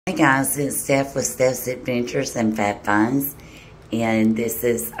Hey guys, it's Steph with Steph's Adventures and Fat Finds, and this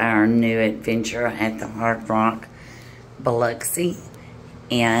is our new adventure at the Hard Rock Biloxi.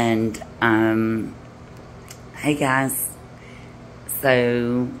 And hey guys,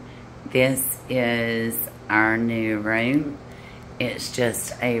 so this is our new room. It's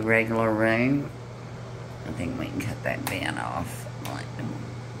just a regular room. I think we can cut that van off.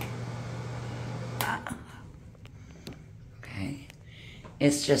 Okay.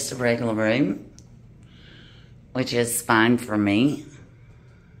 It's just a regular room, which is fine for me.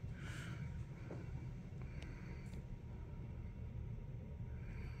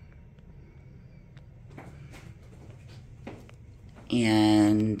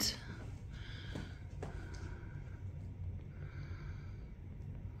 And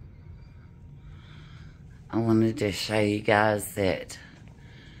I wanted to show you guys that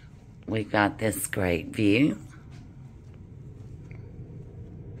we got this great view.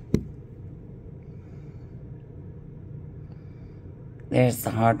 There's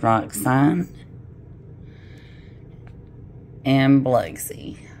the Hard Rock sign and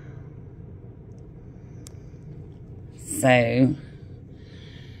Biloxi. So,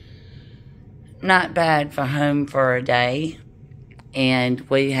 not bad for home for a day. And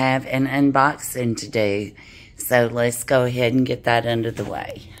we have an unboxing to do. So let's go ahead and get that under the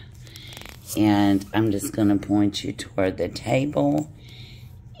way. And I'm just going to point you toward the table.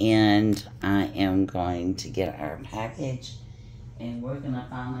 And I am going to get our package. And we're going to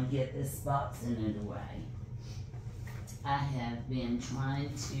finally get this boxing underway. I have been trying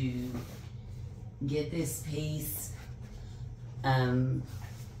to get this piece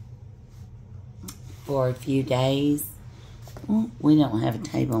for a few days. Well, we don't have a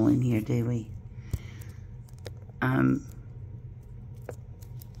table in here, do we?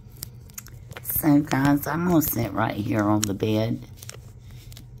 So guys, I'm going to sit right here on the bed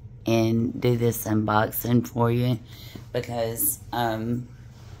and do this unboxing for you because okay,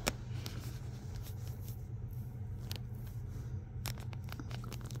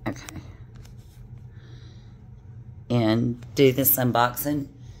 and do this unboxing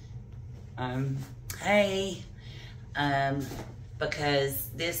because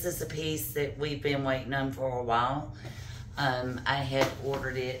this is a piece that we've been waiting on for a while. I had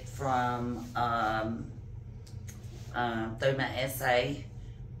ordered it from through my SA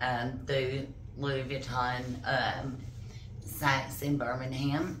through Louis Vuitton sites in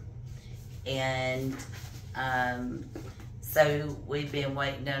Birmingham, and so we've been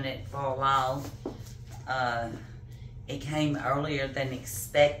waiting on it for a while. It came earlier than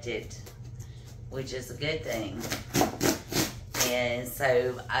expected, which is a good thing. And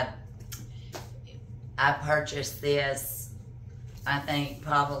so I purchased this, I think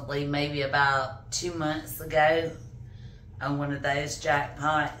probably maybe about 2 months ago on one of those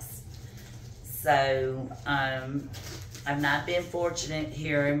jackpots. So I've not been fortunate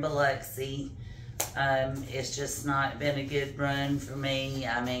here in Biloxi. It's just not been a good run for me.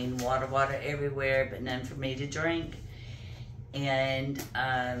 I mean, water everywhere, but none for me to drink. And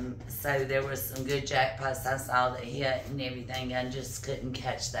so there was some good jackpots I saw that hit and everything. I just couldn't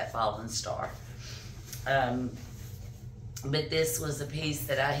catch that falling star. But this was a piece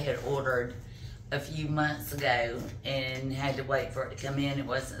that I had ordered a few months ago and had to wait for it to come in. It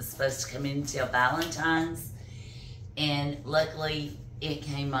wasn't supposed to come in until Valentine's, and luckily it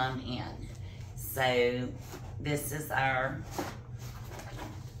came on in. So this is our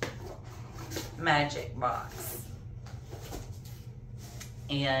magic box.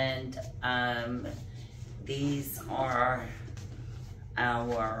 And these are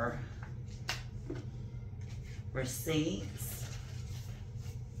our receipts.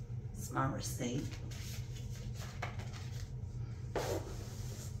 It's my receipt.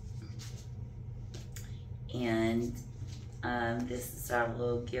 And this is our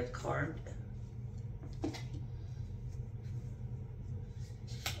little gift card.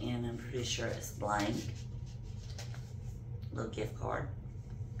 And I'm pretty sure it's blank. Little gift card.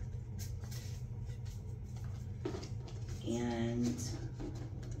 And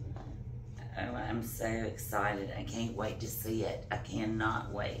oh, I'm so excited. I can't wait to see it. I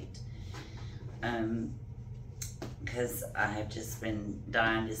cannot wait. Because I have just been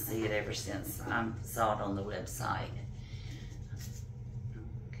dying to see it ever since I saw it on the website.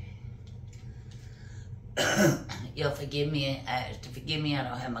 Okay. You'll forgive me, I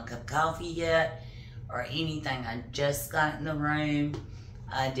don't have my cup of coffee yet or anything. I just got in the room.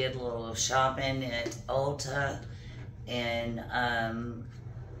 I did a little shopping at Ulta and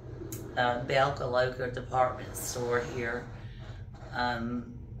Belka local department store here. I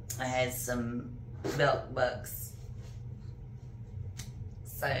had some belt bucks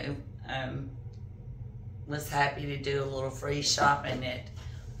So, was happy to do a little free shopping at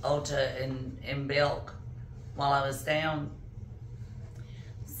Ulta and Belk while I was down.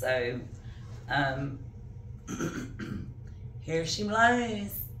 So, here she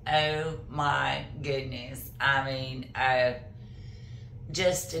blows. Oh my goodness. I mean,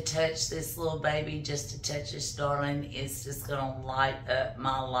 just to touch this little baby, just to touch this darling, it's just gonna light up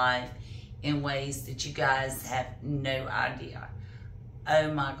my life in ways that you guys have no idea.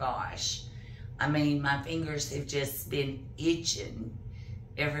 Oh my gosh. I mean, my fingers have just been itching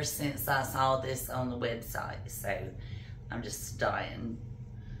ever since I saw this on the website. So I'm just dying.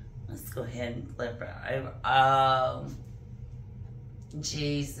 Let's go ahead and flip her over. Oh,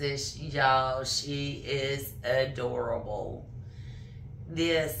 Jesus, y'all, she is adorable.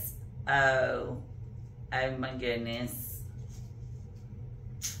 This, oh my goodness.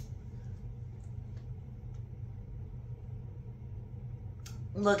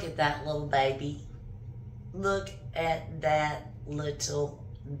 Look at that little baby. Look at that little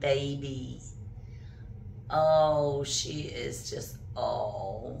baby. Oh, she is just,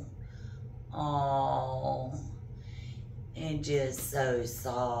 oh, and just so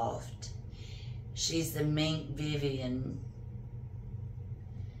soft. She's the mink Vivienne.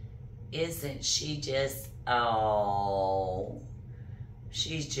 Isn't she just, oh,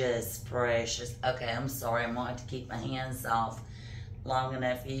 she's just precious. Okay, I'm sorry, I'm going to have to keep my hands off long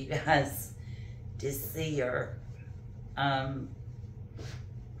enough for you guys to see her. Oh,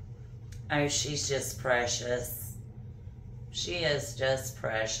 she's just precious. She is just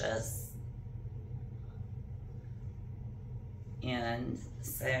precious. And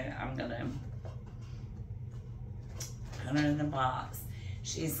so I'm going to put her in the box.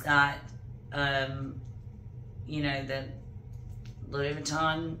 She's got, you know, the Louis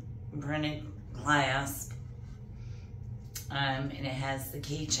Vuitton printed clasp. And it has the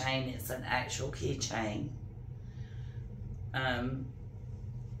keychain. It's an actual keychain.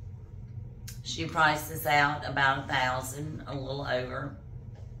 She prices out about $1,000, a little over.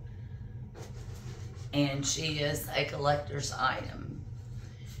 And she is a collector's item.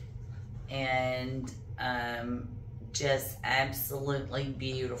 And just absolutely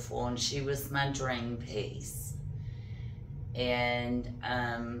beautiful. And she was my dream piece. And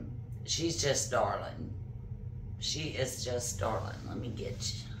she's just darling. She is just darling. Let me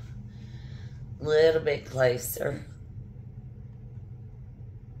get you a little bit closer.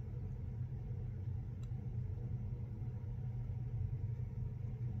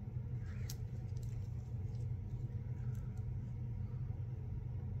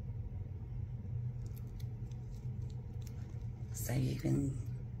 So you can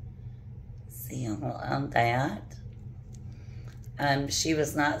see all of that. She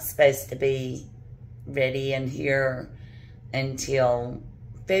was not supposed to be ready in here until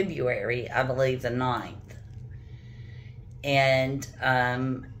February, I believe the 9th. And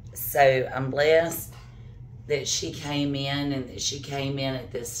so I'm blessed that she came in, and that she came in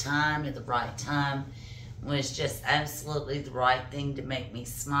at this time, at the right time. It was just absolutely the right thing to make me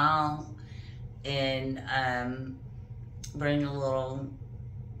smile and bring a little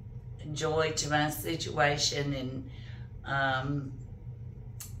joy to my situation, and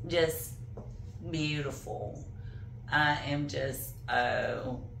just beautiful. I am just,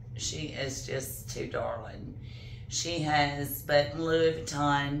 oh, she is just too darling. She has button Louis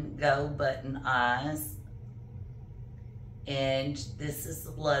Vuitton gold button eyes, and this is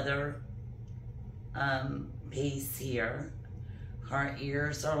the leather piece here. Her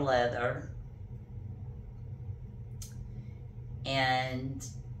ears are leather, and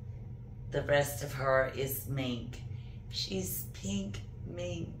the rest of her is mink. She's pink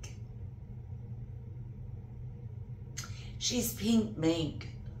mink. She's pink mink.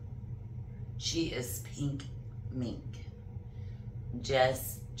 She is pink mink.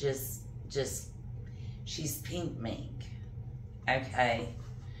 Just, she's pink mink. Okay.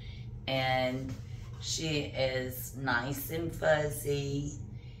 And she is nice and fuzzy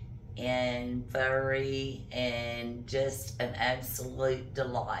and furry and just an absolute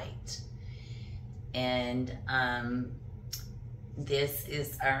delight. And this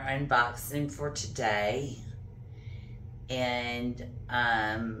is our unboxing for today. And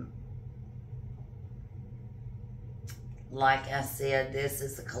like I said, this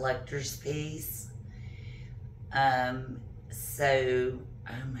is a collector's piece. So,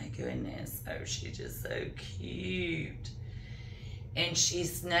 oh my goodness, oh, she's just so cute. And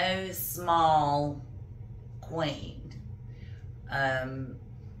she's no small queen.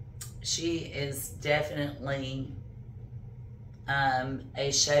 She is definitely a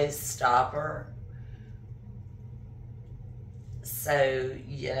showstopper. So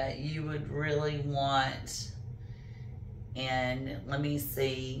yeah, you would really want, and let me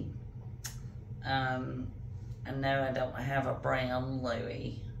see, I know I don't have a brown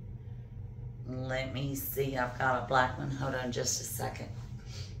Louis. Let me see, I've got a black one. Hold on just a second.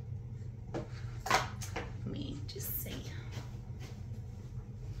 Let me just see.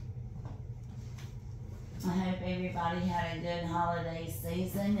 I hope everybody had a good holiday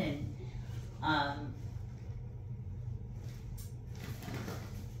season, and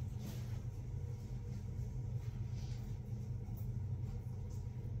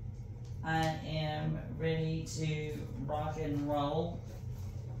I am ready to rock and roll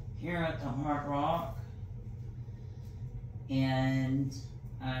here at the Hard Rock, and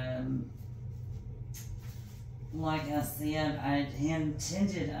like I said, I had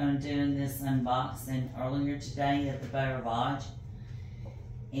intended on doing this unboxing earlier today at the BeFrugal,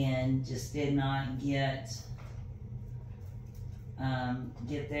 and just did not get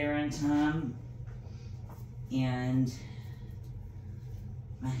there in time, and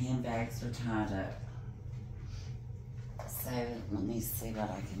my handbags are tied up. So let me see what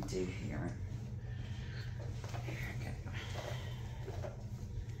I can do here. Here we go.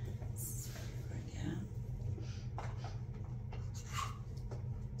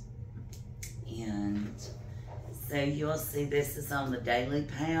 And so you'll see this is on the daily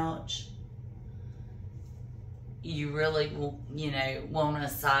pouch. You really will, want a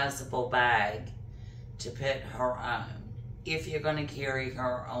sizable bag to put her on if you're going to carry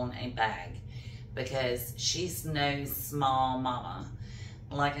her on a bag, because she's no small mama.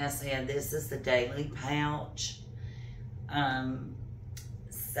 Like I said, this is the daily pouch.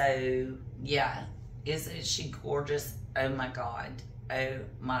 So yeah, isn't she gorgeous? Oh my God. Oh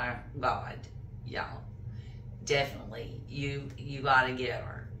my God. Y'all, definitely, you gotta get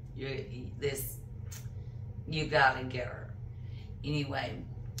her. You gotta get her. Anyway,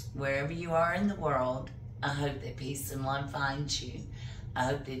 wherever you are in the world, I hope that peace and love finds you. I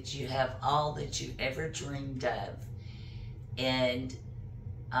hope that you have all that you ever dreamed of. And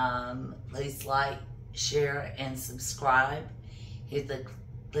please like, share, and subscribe.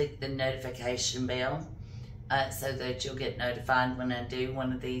 Click the notification bell so that you'll get notified when I do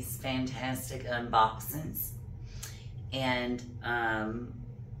one of these fantastic unboxings. And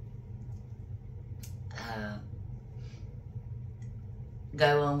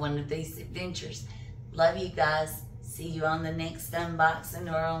go on one of these adventures. Love you guys. See you on the next unboxing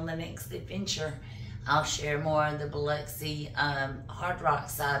or on the next adventure. I'll share more of the Biloxi Hard Rock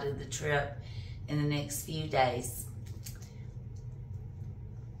side of the trip in the next few days.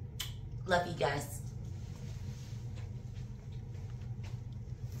 Love you guys.